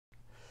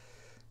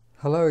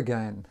Hello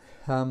again.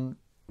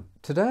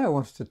 Today I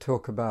wanted to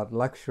talk about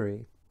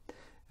luxury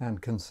and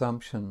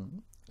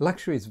consumption.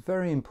 Luxury is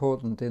very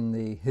important in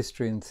the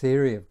history and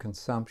theory of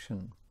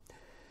consumption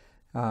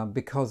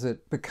because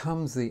it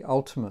becomes the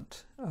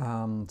ultimate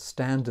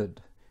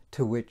standard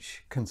to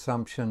which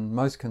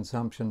most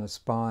consumption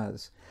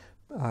aspires,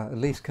 at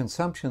least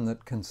consumption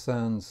that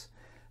concerns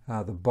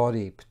the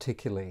body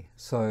particularly.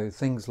 So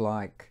things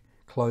like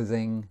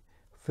clothing,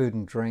 food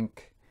and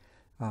drink,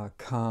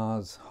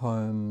 cars,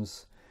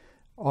 homes,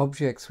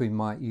 objects we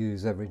might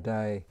use every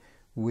day,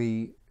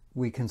 we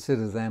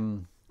consider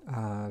them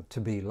to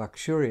be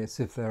luxurious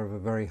if they're of a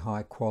very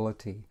high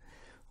quality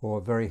or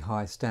a very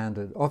high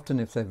standard, often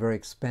if they're very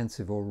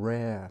expensive or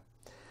rare.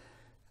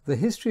 The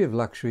history of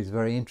luxury is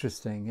very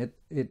interesting.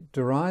 It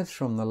derives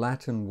from the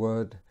Latin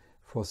word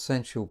for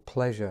sensual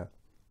pleasure,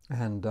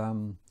 and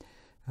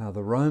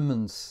the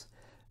Romans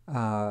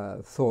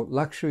thought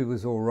luxury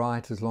was all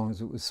right as long as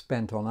it was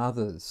spent on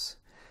others,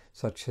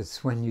 such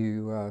as when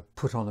you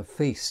put on a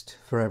feast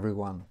for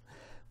everyone.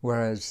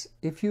 Whereas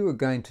if you were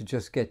going to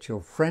just get your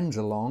friends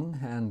along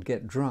and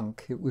get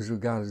drunk, it was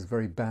regarded as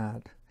very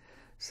bad.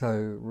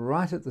 So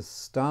right at the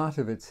start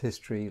of its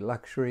history,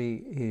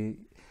 luxury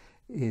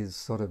is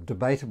sort of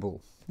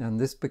debatable, and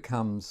this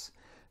becomes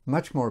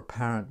much more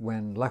apparent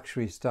when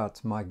luxury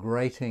starts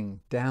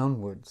migrating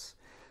downwards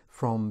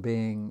from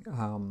being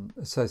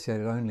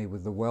associated only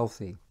with the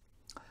wealthy.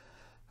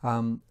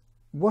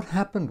 What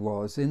happened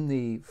was, in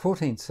the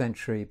 14th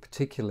century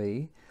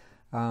particularly,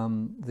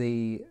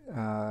 the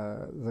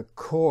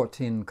court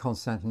in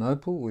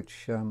Constantinople,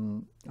 which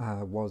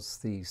was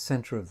the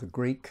center of the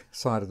Greek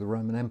side of the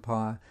Roman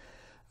Empire,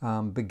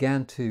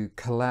 began to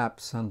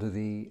collapse under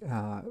the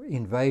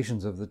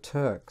invasions of the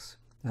Turks.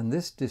 And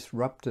this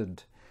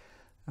disrupted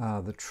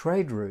the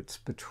trade routes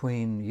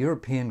between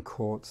European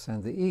courts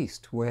and the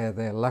East, where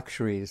their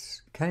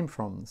luxuries came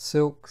from: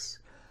 silks,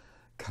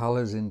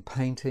 colors in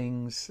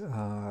paintings,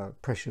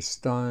 precious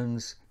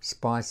stones,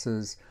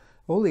 spices.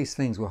 All these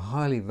things were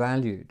highly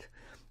valued,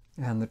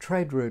 and the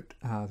trade route,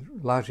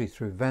 largely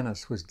through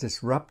Venice, was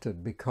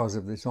disrupted because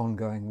of this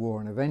ongoing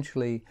war. And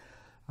eventually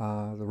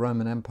the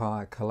Roman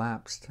Empire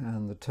collapsed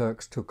and the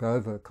Turks took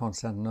over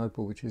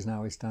Constantinople, which is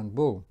now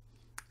Istanbul.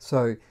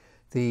 So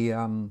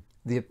the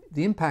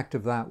impact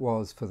of that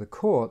was for the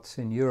courts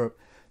in Europe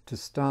to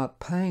start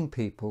paying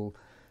people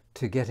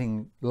to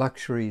getting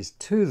luxuries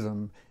to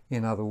them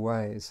in other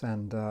ways,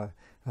 and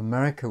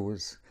America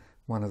was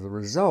one of the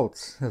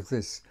results of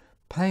this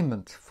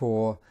payment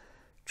for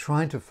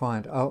trying to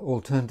find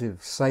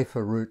alternative,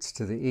 safer routes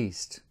to the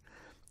East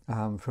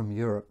from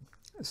Europe.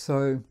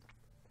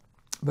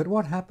 But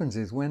what happens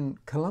is, when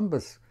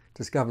Columbus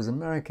discovers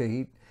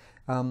America,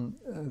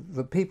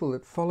 the people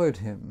that followed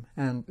him,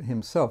 and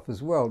himself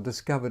as well,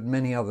 discovered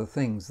many other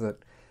things that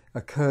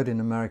occurred in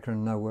America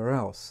and nowhere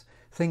else.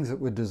 Things that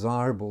were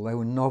desirable, they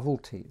were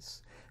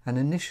novelties. And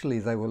initially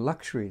they were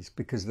luxuries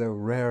because they were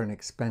rare and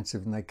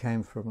expensive and they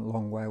came from a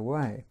long way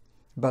away.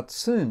 But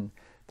soon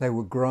they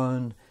were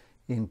grown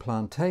in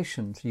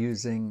plantations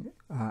using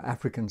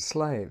African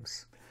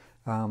slaves,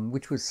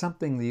 which was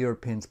something the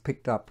Europeans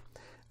picked up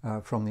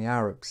from the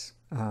Arabs,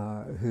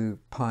 who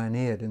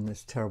pioneered in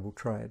this terrible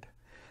trade.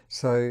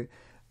 So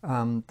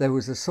there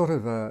was a sort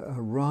of a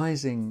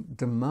rising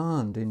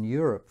demand in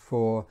Europe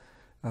for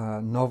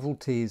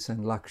novelties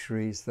and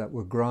luxuries that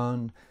were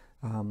grown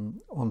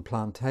on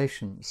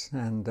plantations,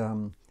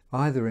 and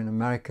either in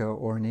America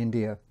or in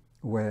India,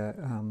 where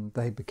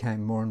they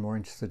became more and more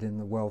interested in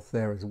the wealth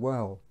there as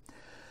well.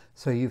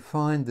 So you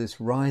find this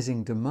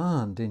rising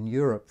demand in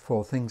Europe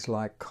for things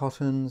like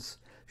cottons,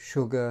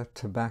 sugar,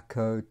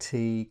 tobacco,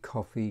 tea,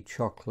 coffee,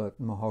 chocolate,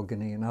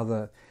 mahogany, and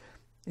other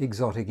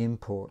exotic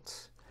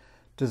imports.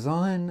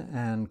 Design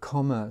and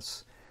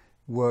commerce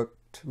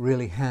worked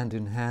really hand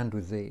in hand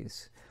with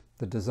these.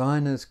 The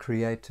designers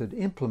created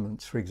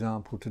implements, for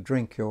example, to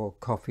drink your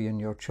coffee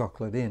and your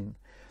chocolate in.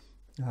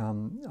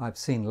 I've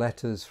seen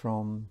letters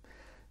from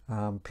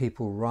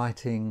people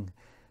writing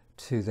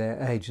to their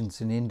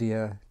agents in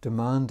India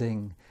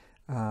demanding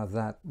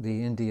that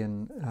the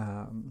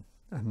Indian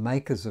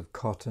makers of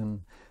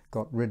cotton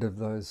got rid of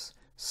those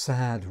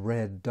sad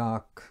red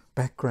dark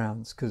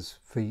backgrounds, because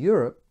for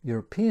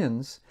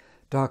Europeans,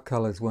 dark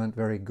colors weren't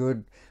very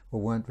good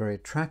or weren't very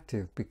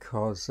attractive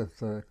because of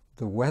the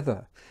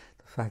weather,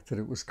 the fact that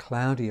it was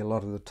cloudy a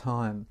lot of the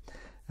time,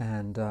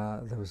 and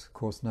there was of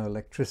course no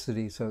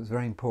electricity, so it was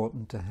very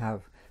important to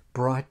have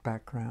bright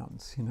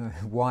backgrounds,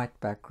 white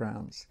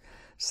backgrounds.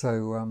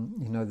 So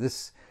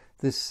this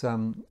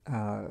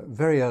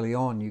very early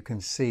on you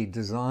can see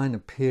design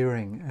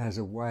appearing as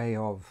a way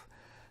of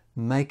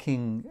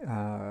making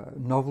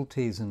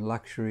novelties and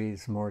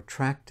luxuries more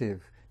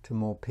attractive to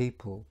more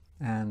people.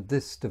 And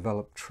this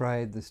developed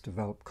trade, this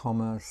developed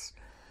commerce,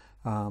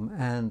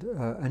 and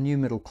a new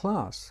middle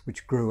class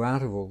which grew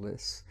out of all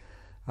this.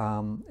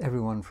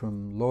 Everyone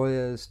from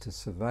lawyers to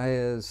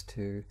surveyors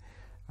to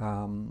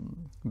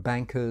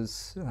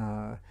bankers,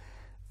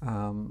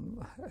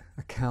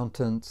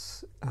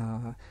 accountants,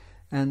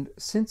 And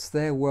since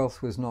their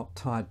wealth was not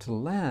tied to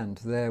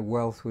land, their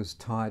wealth was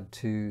tied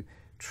to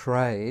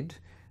trade,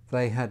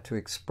 they had to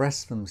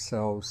express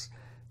themselves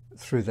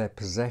through their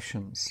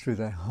possessions, through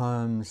their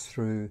homes,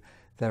 through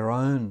their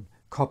own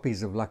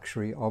copies of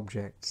luxury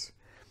objects.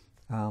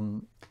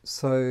 What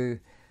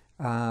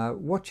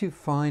you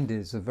find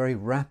is a very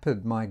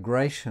rapid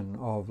migration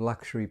of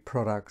luxury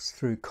products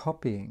through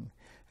copying,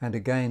 and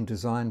again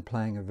design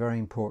playing a very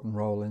important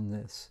role in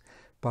this.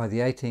 By the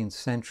 18th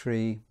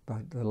century,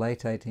 by the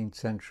late 18th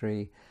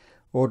century,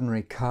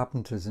 ordinary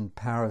carpenters in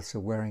Paris are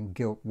wearing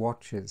gilt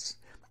watches.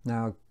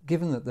 Now,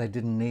 given that they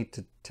didn't need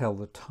to tell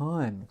the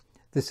time,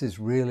 this is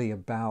really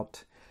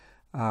about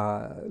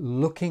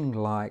looking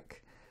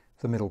like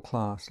the middle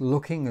class,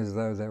 looking as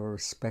though they were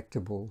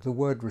respectable. The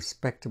word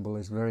respectable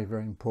is very,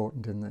 very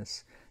important in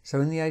this.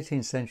 So in the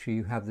 18th century,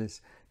 you have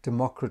this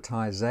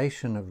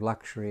democratization of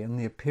luxury and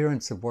the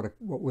appearance of what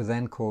were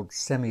then called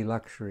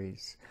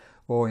semi-luxuries,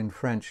 or in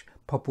French,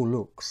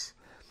 populux.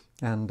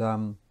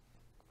 And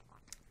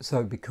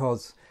so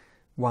because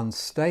one's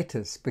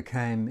status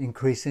became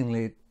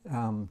increasingly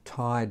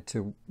tied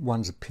to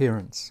one's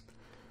appearance.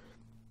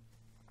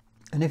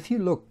 And if you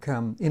look,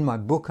 in my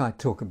book I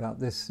talk about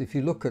this, if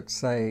you look at,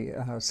 say,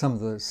 some of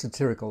the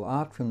satirical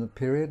art from the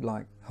period,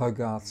 like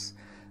Hogarth's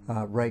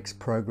Rake's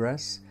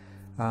Progress,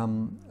 a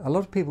lot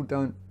of people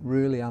don't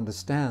really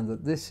understand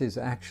that this is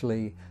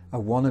actually a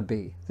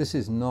wannabe. This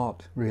is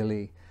not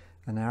really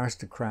an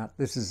aristocrat.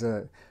 This is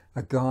a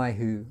guy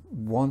who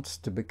wants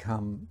to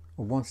become,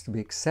 or wants to be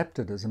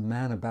accepted as a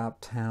man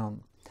about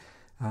town,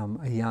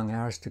 a young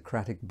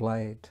aristocratic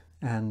blade.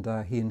 And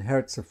he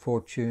inherits a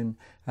fortune,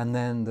 and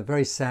then the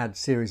very sad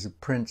series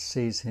of prints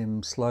sees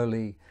him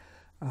slowly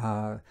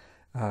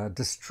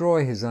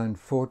destroy his own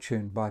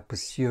fortune by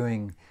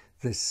pursuing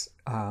this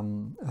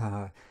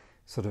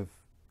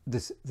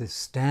this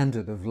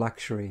standard of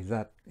luxury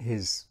that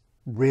his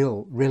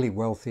really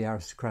wealthy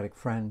aristocratic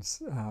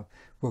friends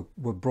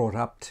were brought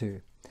up to.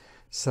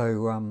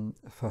 So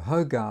for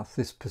Hogarth,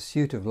 this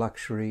pursuit of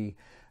luxury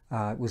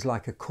was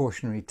like a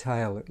cautionary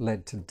tale. It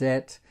led to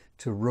debt,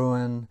 to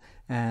ruin,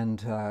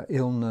 and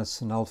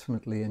illness, and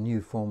ultimately a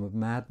new form of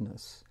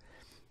madness.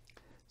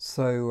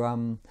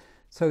 So,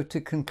 so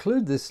to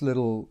conclude this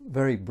little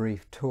very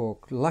brief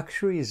talk,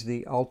 luxury is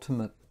the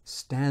ultimate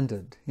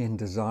standard in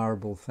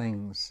desirable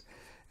things,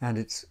 and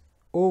it's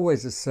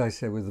always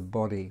associated with the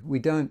body. We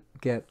don't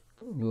get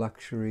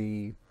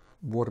luxury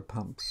water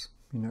pumps.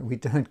 We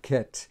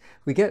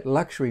get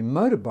luxury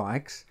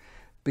motorbikes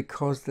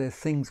because they're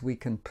things we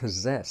can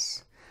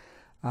possess.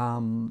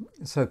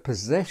 So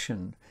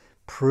possession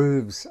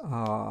proves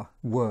our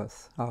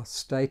worth, our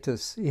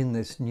status in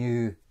this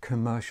new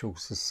commercial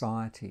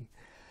society.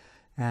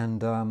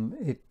 And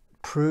it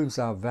proves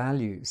our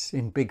values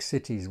in big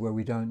cities where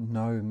we don't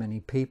know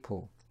many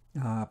people.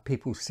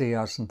 People see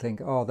us and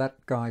think, oh,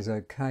 that guy's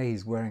okay,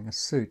 he's wearing a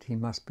suit, he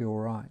must be all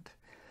right.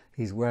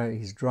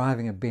 He's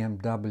driving a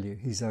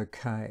BMW, he's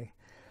okay.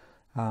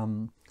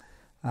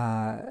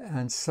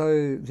 And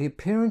so the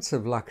appearance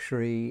of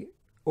luxury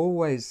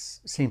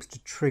always seems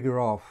to trigger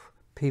off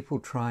people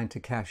trying to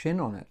cash in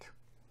on it.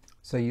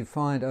 So you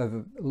find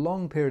over a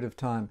long period of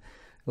time,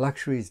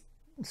 luxuries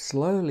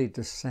slowly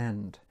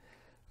descend,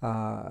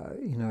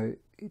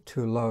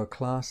 to lower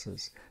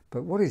classes.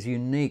 But what is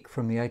unique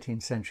from the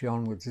 18th century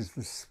onwards is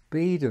the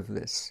speed of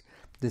this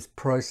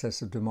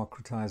process of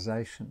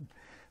democratization,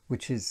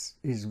 which is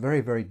very,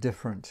 very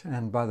different.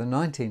 And by the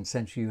 19th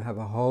century, you have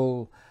a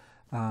whole,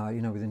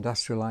 with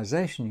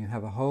industrialization, you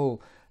have a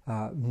whole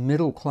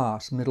middle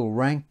class, middle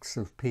ranks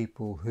of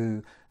people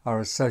who are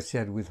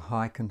associated with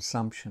high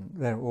consumption.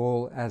 They're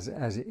all, as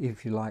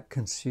if you like,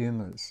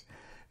 consumers.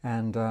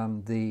 And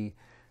the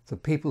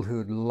people who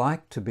would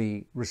like to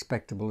be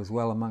respectable as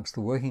well amongst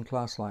the working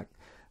class, like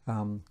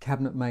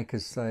cabinet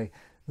makers say,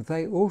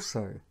 they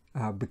also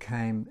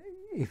became,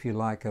 if you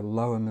like, a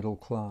lower middle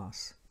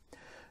class.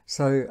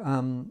 So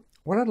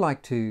what I'd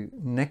like to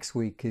next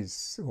week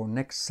or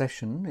next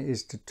session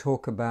is to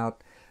talk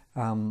about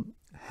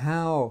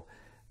how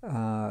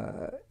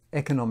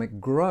economic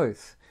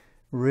growth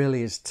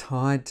really is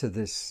tied to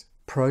this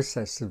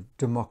process of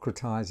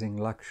democratizing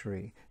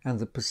luxury and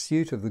the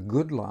pursuit of the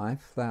good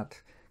life that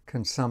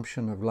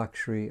consumption of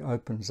luxury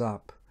opens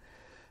up.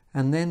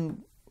 And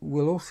then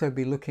we'll also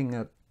be looking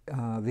at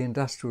the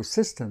industrial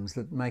systems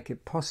that make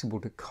it possible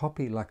to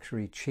copy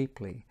luxury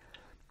cheaply,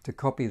 to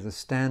copy the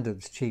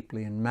standards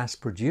cheaply and mass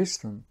produce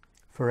them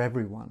for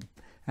everyone.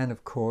 And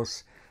of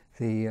course,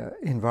 the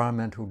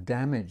environmental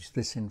damage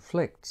this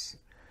inflicts.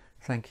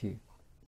 Thank you.